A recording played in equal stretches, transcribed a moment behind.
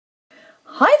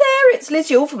it's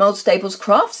Liz Yuille from Old Stables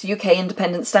Crafts, UK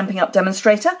independent Stampin' Up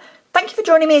demonstrator. Thank you for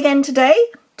joining me again today.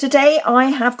 Today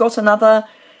I have got another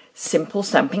Simple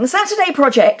Stamping Saturday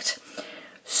project.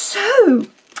 So,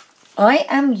 I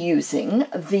am using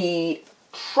the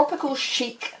Tropical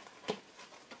Chic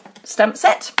stamp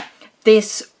set.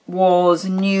 This was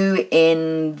new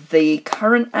in the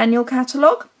current annual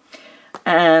catalogue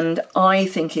and I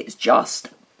think it's just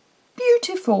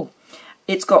beautiful.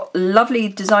 It's got lovely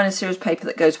designer series paper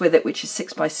that goes with it, which is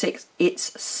 6x6.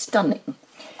 It's stunning.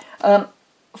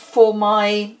 For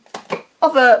my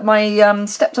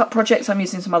stepped up projects, I'm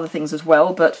using some other things as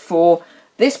well, but for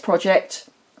this project,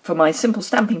 for my Simple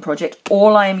Stamping project,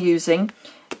 all I am using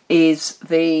is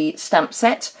the stamp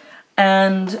set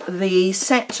and the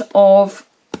set of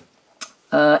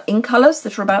ink colours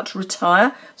that are about to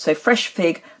retire. So Fresh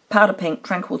Fig, Powder Pink,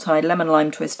 Tranquil Tide, Lemon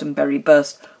Lime Twist and Berry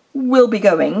Burst will be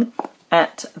going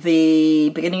at the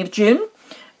beginning of June,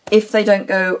 if they don't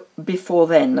go before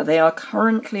then. They are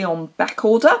currently on back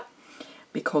order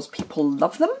because people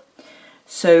love them.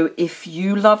 So if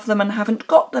you love them and haven't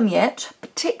got them yet,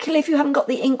 particularly if you haven't got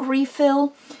the ink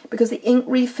refill, because the ink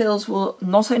refills will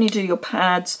not only do your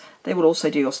pads, they will also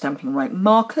do your Stampin' Right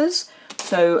markers,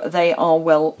 so they are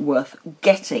well worth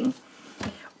getting.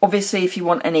 Obviously, if you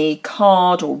want any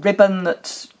card or ribbon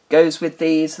that goes with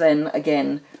these, then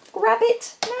again, grab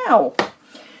it now.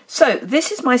 So this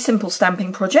is my Simple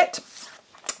Stamping project,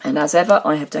 and as ever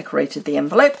I have decorated the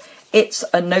envelope. It's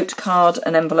a note card,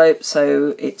 an envelope,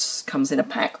 so it comes in a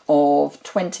pack of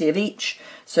 20 of each,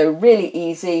 so really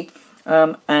easy,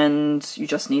 and you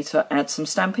just need to add some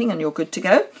stamping and you're good to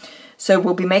go. So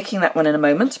we'll be making that one in a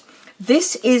moment.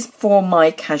 This is for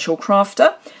my casual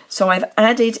crafter, so I've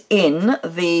added in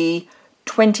the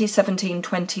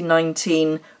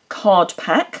 2017-2019 card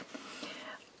pack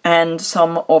and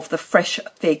some of the Fresh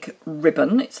Fig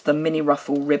ribbon. It's the mini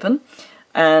ruffle ribbon,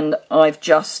 and I've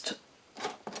just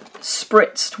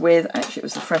spritzed with, actually it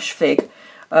was the Fresh Fig,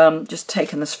 just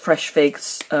taken this Fresh Fig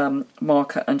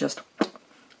marker and just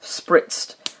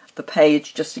spritzed the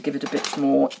page just to give it a bit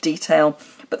more detail.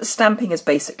 But the stamping is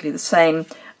basically the same,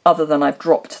 other than I've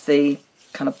dropped the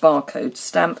kind of barcode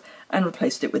stamp and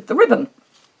replaced it with the ribbon.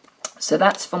 So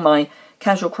that's for my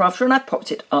casual crafter, and I've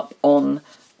popped it up on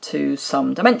to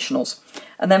some dimensionals.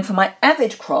 And then for my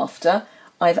avid crafter,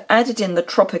 I've added in the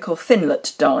Tropical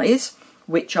Thinlet dies,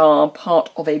 which are part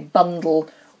of a bundle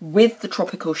with the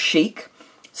Tropical Chic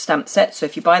stamp set. So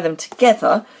if you buy them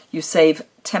together, you save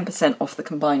 10% off the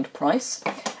combined price.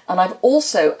 And I've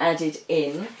also added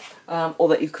in, or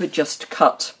that you could just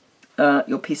cut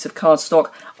your piece of cardstock,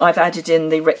 I've added in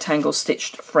the rectangle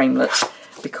stitched framelets,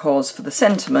 because for the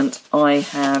sentiment I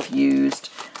have used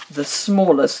the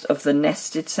smallest of the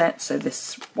nested set, so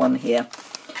this one here,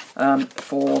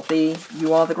 for the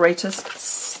You Are the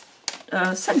Greatest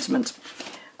sentiment.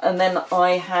 And then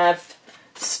I have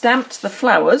stamped the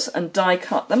flowers and die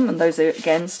cut them, and those are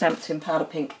again stamped in Powder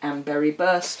Pink and Berry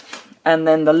Burst. And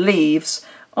then the leaves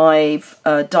I've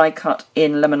die cut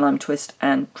in Lemon Lime Twist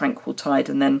and Tranquil Tide,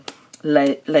 and then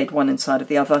laid one inside of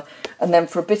the other. And then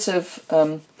for a bit of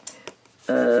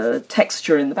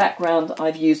texture in the background,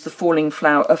 I've used the falling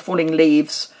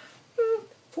leaves.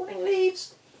 Falling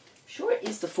leaves? Sure, it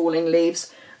is the falling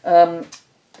leaves.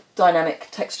 Dynamic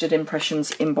Textured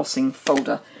Impressions embossing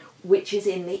folder, which is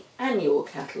in the annual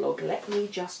catalogue. Let me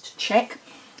just check,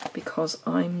 because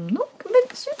I'm not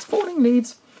convinced it's falling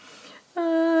leaves.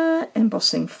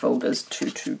 Embossing folders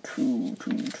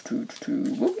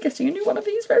 2222222. We'll be getting a new one of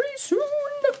these very soon.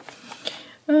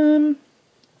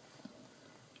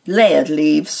 Layered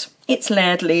leaves. It's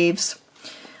layered leaves.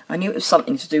 I knew it was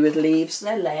something to do with leaves.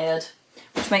 They're layered,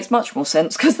 which makes much more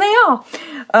sense because they are.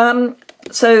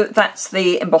 So that's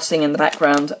the embossing in the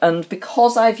background, and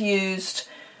because I've used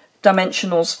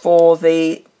dimensionals for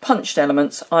the punched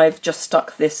elements, I've just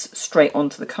stuck this straight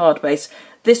onto the card base.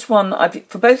 This one,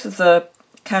 for both of the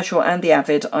casual and the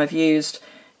avid, I've used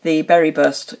the Berry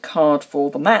Burst card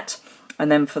for the matte,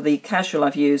 and then for the casual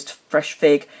I've used Fresh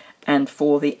Fig, and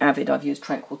for the avid I've used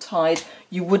Tranquil Tide.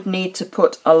 You would need to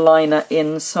put a liner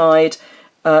inside.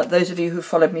 Those of you who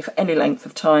followed me for any length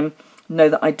of time know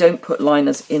that I don't put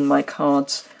liners in my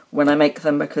cards when I make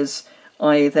them, because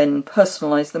I then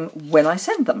personalise them when I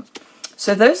send them.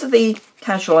 So those are the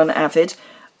casual and avid.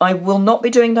 I will not be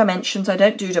doing dimensions. I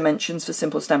don't do dimensions for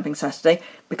Simple Stamping Saturday,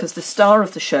 because the star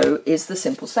of the show is the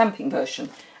Simple Stamping version,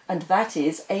 and that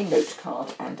is a note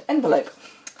card and envelope.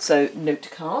 So note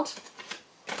card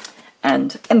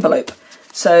and envelope.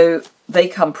 So they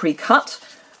come pre-cut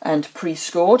and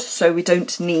pre-scored, so we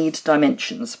don't need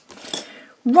dimensions.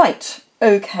 Right,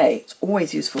 okay, it's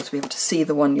always useful to be able to see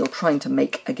the one you're trying to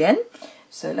make again.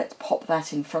 So let's pop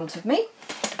that in front of me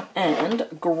and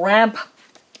grab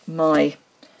my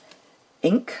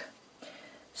ink.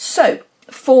 So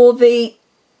for the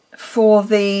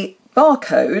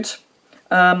barcode,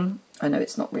 I know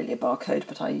it's not really a barcode,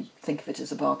 but I think of it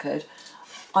as a barcode.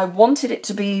 I wanted it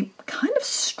to be kind of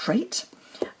straight.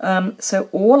 So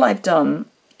all I've done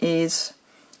is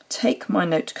take my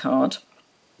note card,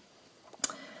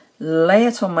 lay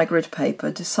it on my grid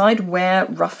paper, decide where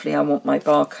roughly I want my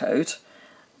barcode,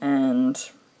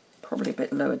 and probably a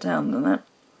bit lower down than that.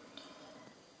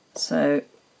 So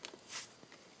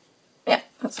yeah,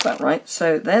 that's about right.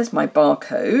 So there's my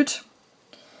barcode,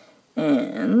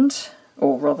 and,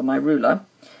 or rather my ruler,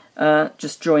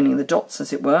 just joining the dots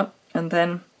as it were, and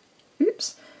then,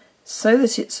 oops, so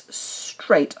that it's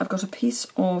straight, I've got a piece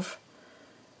of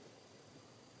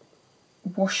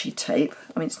washi tape.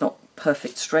 I mean, it's not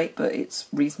perfect straight, but it's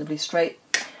reasonably straight,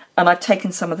 and I've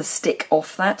taken some of the stick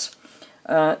off that,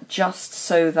 just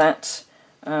so that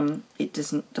it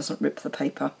doesn't rip the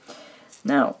paper.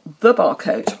 Now, the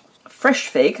barcode, fresh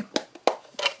fig,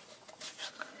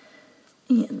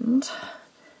 and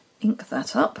ink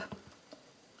that up.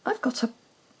 I've got a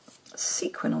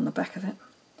sequin on the back of it,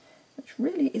 which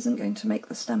really isn't going to make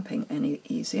the stamping any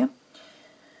easier.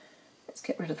 Let's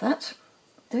get rid of that.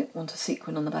 Don't want a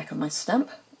sequin on the back of my stamp.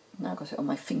 Now I've got it on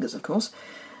my fingers, of course.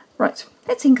 Right,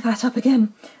 let's ink that up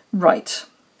again. Right,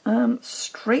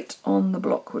 straight on the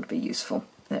block would be useful.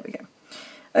 There we go.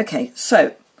 Okay,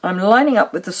 so I'm lining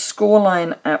up with the score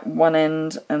line at one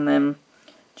end and then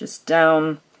just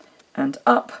down and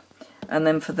up. And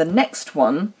then for the next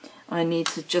one, I need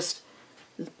to just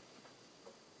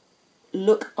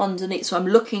look underneath. So I'm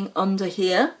looking under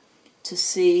here to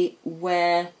see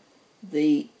where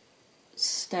the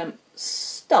stamp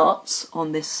starts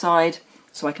on this side,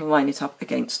 so I can line it up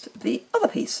against the other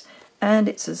piece. And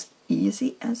it's as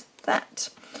easy as that.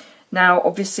 Now,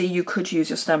 obviously, you could use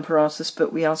your Stamparatus,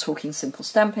 but we are talking simple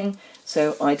stamping,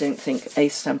 so I don't think a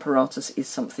Stamparatus is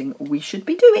something we should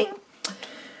be doing.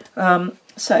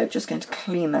 So, just going to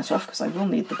clean that off, because I will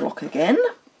need the block again.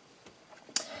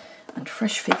 And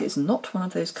fresh fig is not one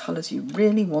of those colours you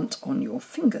really want on your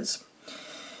fingers.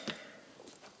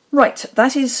 Right,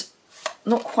 that is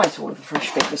not quite all of the fresh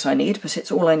fig that I need, but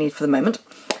it's all I need for the moment.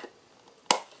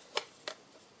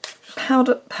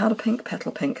 Powder pink,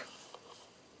 petal pink.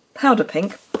 Powder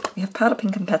pink. We have powder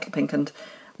pink and petal pink, and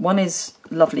one is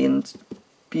lovely and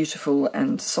beautiful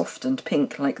and soft and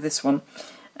pink like this one,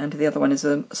 and the other one is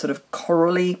a sort of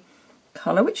corally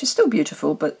colour, which is still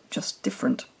beautiful but just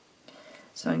different.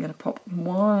 So I'm going to pop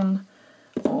one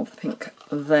of the pink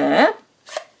there,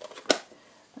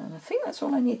 and I think that's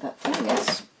all I need that for,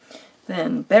 yes.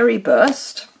 Then Berry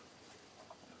Burst,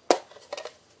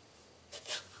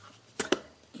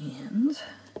 and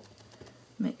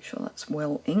make sure that's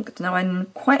well inked. Now I'm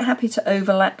quite happy to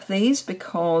overlap these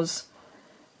because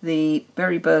the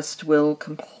Berry Burst will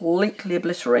completely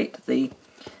obliterate the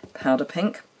powder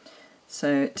pink.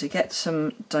 So to get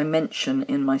some dimension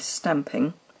in my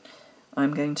stamping,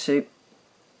 I'm going to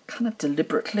kind of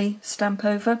deliberately stamp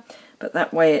over, but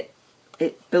that way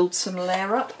it builds some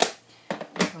layer up.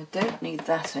 I don't need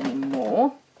that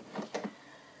anymore.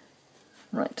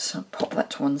 Right, so I'll pop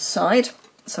that to one side.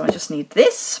 So I just need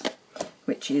this,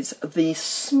 which is the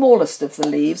smallest of the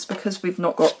leaves, because we've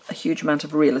not got a huge amount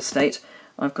of real estate.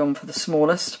 I've gone for the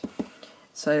smallest.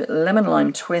 So Lemon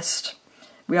Lime Twist.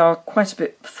 We are quite a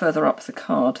bit further up the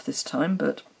card this time,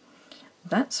 but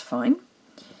that's fine.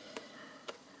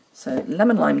 So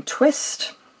Lemon Lime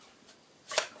Twist,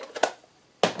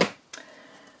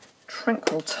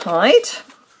 Tranquil Tide,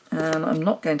 and I'm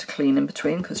not going to clean in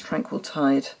between because Tranquil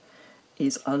Tide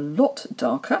is a lot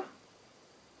darker.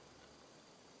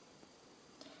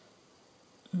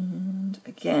 And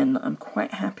again, I'm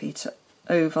quite happy to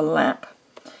overlap.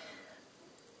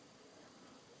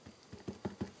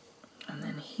 And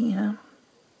then here.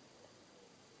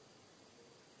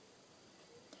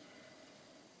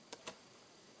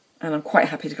 And I'm quite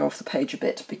happy to go off the page a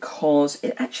bit because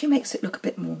it actually makes it look a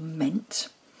bit more mint.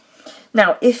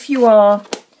 Now, if you are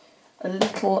a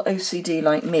little OCD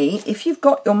like me, if you've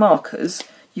got your markers,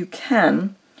 you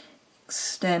can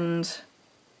extend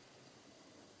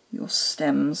your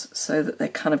stems so that they're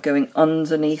kind of going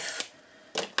underneath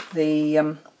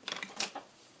the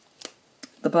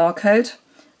barcode.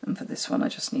 And for this one, I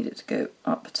just need it to go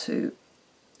up to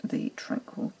the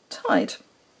Tranquil Tide.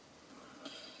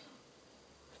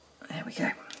 There we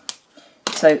go.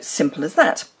 So simple as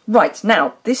that. Right,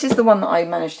 now this is the one that I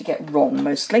managed to get wrong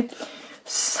mostly.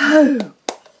 So,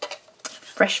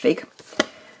 fresh fig,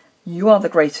 you are the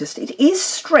greatest. It is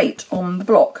straight on the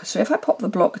block. So if I pop the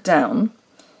block down,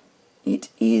 it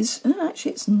is,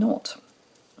 actually it's not.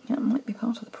 That might be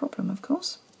part of the problem, of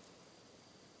course.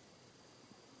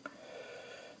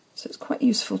 So it's quite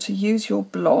useful to use your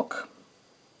block.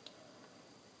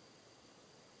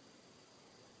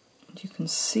 And you can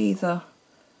see the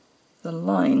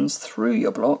lines through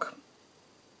your block,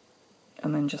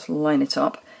 and then just line it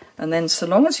up. And then so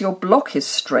long as your block is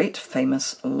straight,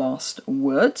 famous last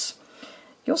words,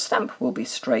 your stamp will be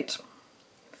straight.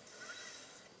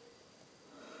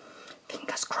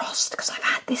 Fingers crossed, because I've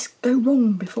had this go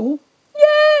wrong before.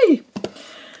 Yay!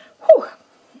 Whew.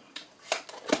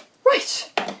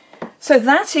 Right, so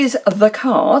that is the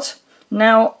card.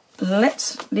 Now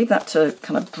let's leave that to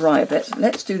kind of dry a bit.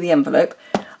 Let's do the envelope.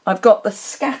 I've got the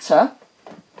scatter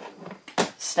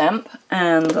stamp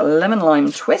and the lemon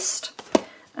lime twist,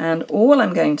 and all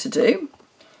I'm going to do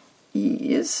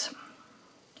is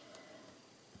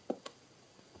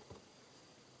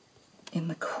in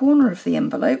the corner of the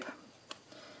envelope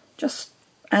just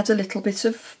add a little bit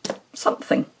of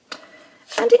something,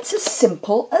 and it's as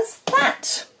simple as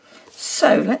that.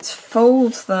 So let's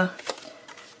fold the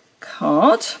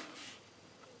card,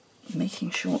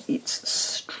 making sure it's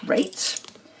straight.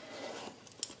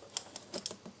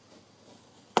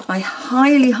 I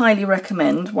highly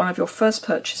recommend one of your first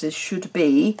purchases should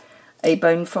be a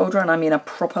bone folder, and I mean a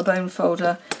proper bone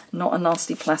folder, not a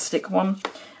nasty plastic one.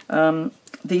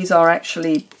 These are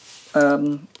actually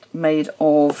made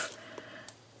of,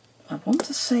 I want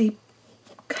to say,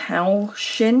 cow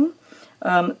shin,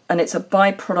 and it's a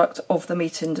byproduct of the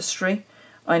meat industry.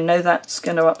 I know that's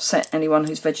going to upset anyone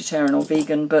who's vegetarian or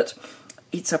vegan, but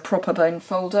it's a proper bone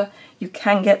folder. You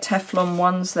can get Teflon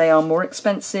ones, they are more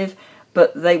expensive,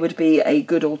 but they would be a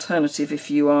good alternative if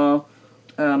you are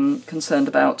concerned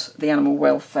about the animal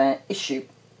welfare issue.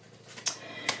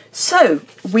 So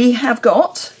we have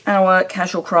got our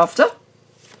casual crafter.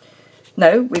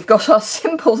 No, we've got our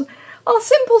simple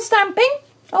stamping,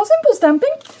 our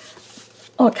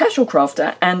casual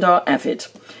crafter, and our avid.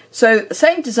 So the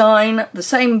same design, the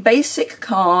same basic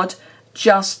card,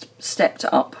 just stepped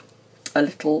up a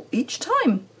little each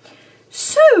time.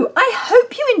 So I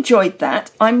hope you enjoyed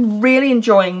that. I'm really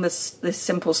enjoying this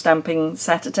simple stamping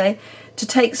Saturday, to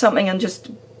take something and just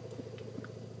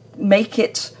make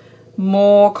it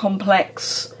more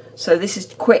complex. So this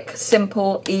is quick,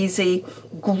 simple, easy,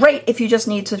 great if you just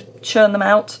need to churn them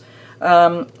out.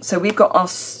 So we've got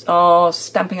our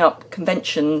Stamping Up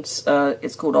conventions,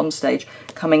 it's called On Stage,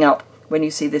 coming up. When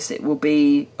you see this, it will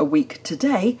be a week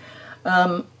today.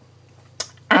 And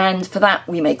for that,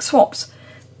 we make swaps.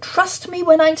 Trust me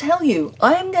when I tell you,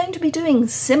 I am going to be doing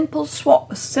simple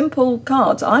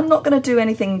cards. I'm not going to do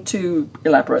anything too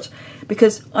elaborate,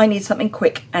 because I need something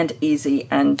quick and easy,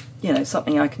 and, you know,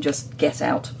 something I can just get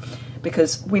out,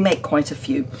 because we make quite a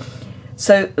few.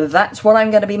 So that's what I'm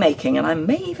going to be making, and I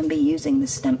may even be using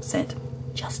this stamp set.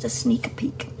 Just a sneak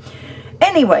peek.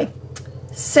 Anyway,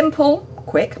 simple,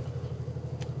 quick,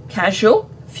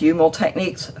 casual, few more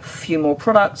techniques, few more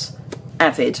products,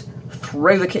 avid,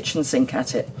 throw the kitchen sink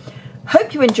at it.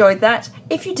 Hope you enjoyed that.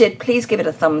 If you did, please give it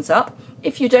a thumbs up.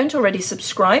 If you don't already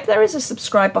subscribe, there is a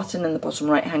subscribe button in the bottom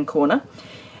right hand corner.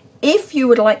 If you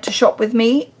would like to shop with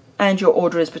me and your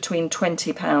order is between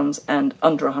 £20 and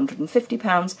under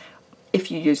 £150,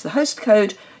 if you use the host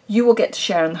code, you will get to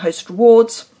share in the host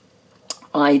rewards.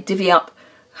 I divvy up,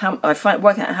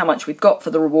 work out how much we've got for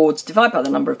the rewards, divide by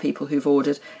the number of people who've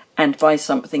ordered, and buy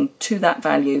something to that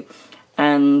value,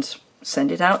 and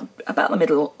send it out about the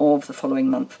middle of the following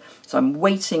month. So I'm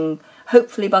waiting.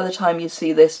 Hopefully by the time you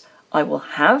see this, I will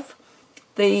have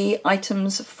the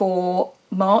items for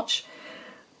March,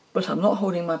 but I'm not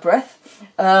holding my breath.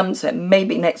 So it may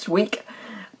be next week,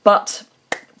 but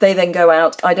they then go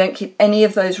out. I don't keep any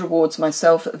of those rewards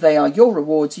myself. They are your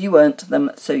rewards. You earned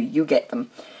them, so you get them.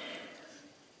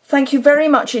 Thank you very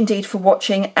much indeed for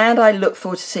watching, and I look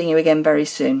forward to seeing you again very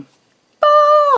soon.